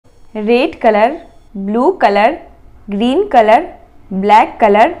red color, blue color, green color, black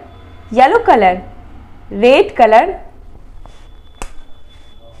color, yellow color. Red color.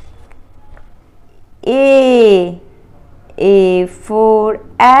 A for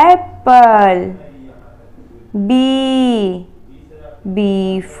apple. B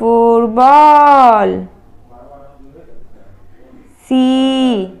for ball.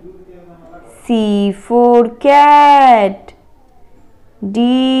 C for cat.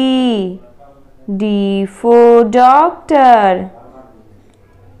 D for doctor.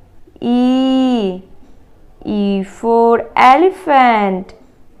 E for elephant.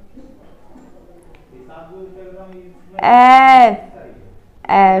 F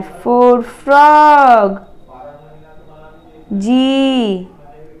for frog. G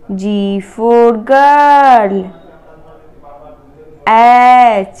for girl.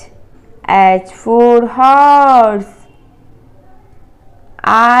 H for horse.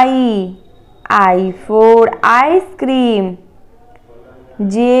 I for ice cream.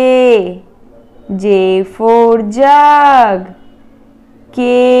 J for jug.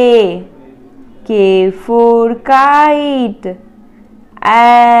 K for kite.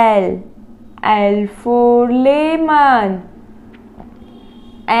 L for lemon.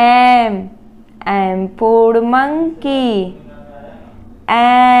 M for monkey.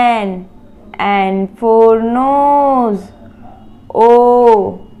 N for nose.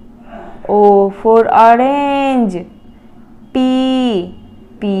 O for orange. P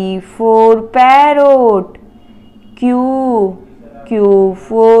for parrot. Q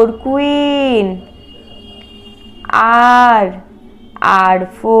for queen. R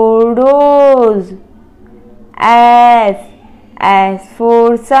for rose. S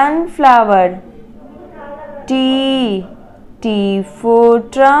for sunflower. T for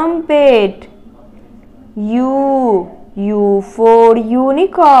trumpet. U for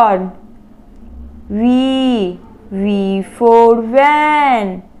unicorn. V for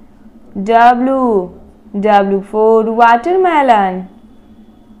van. W for watermelon.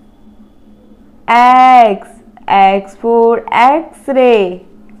 X for X-ray.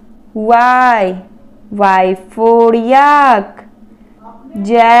 Y for yak.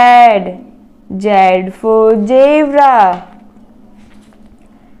 Z for zebra.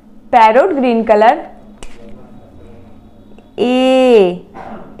 Parrot green color. A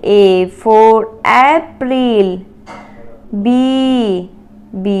for April. B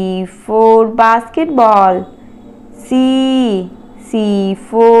for basketball. C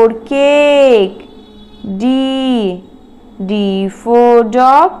for cake. D for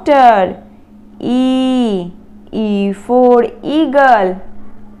doctor. E for eagle.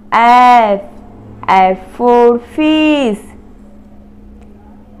 F for fish.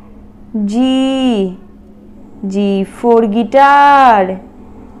 G for guitar.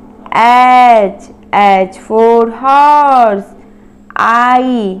 H for horse.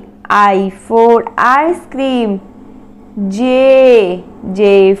 I for ice cream. J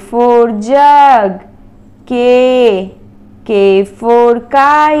for jug. K for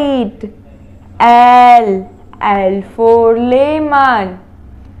kite. L for lemon.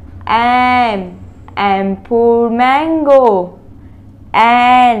 M for mango.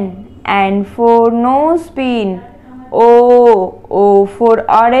 N for nosepin. O for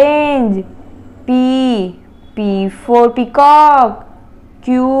orange. P for peacock.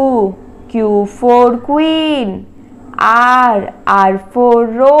 Q for queen. R for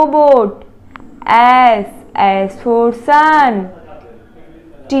robot. S for sun.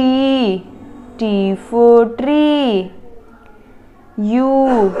 T for tree.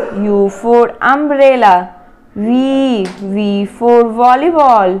 U for umbrella. V for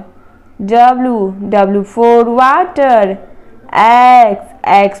volleyball. W for water.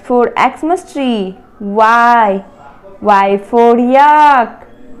 X for Xmas tree. Y for yak.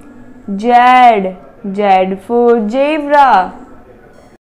 Z for zebra.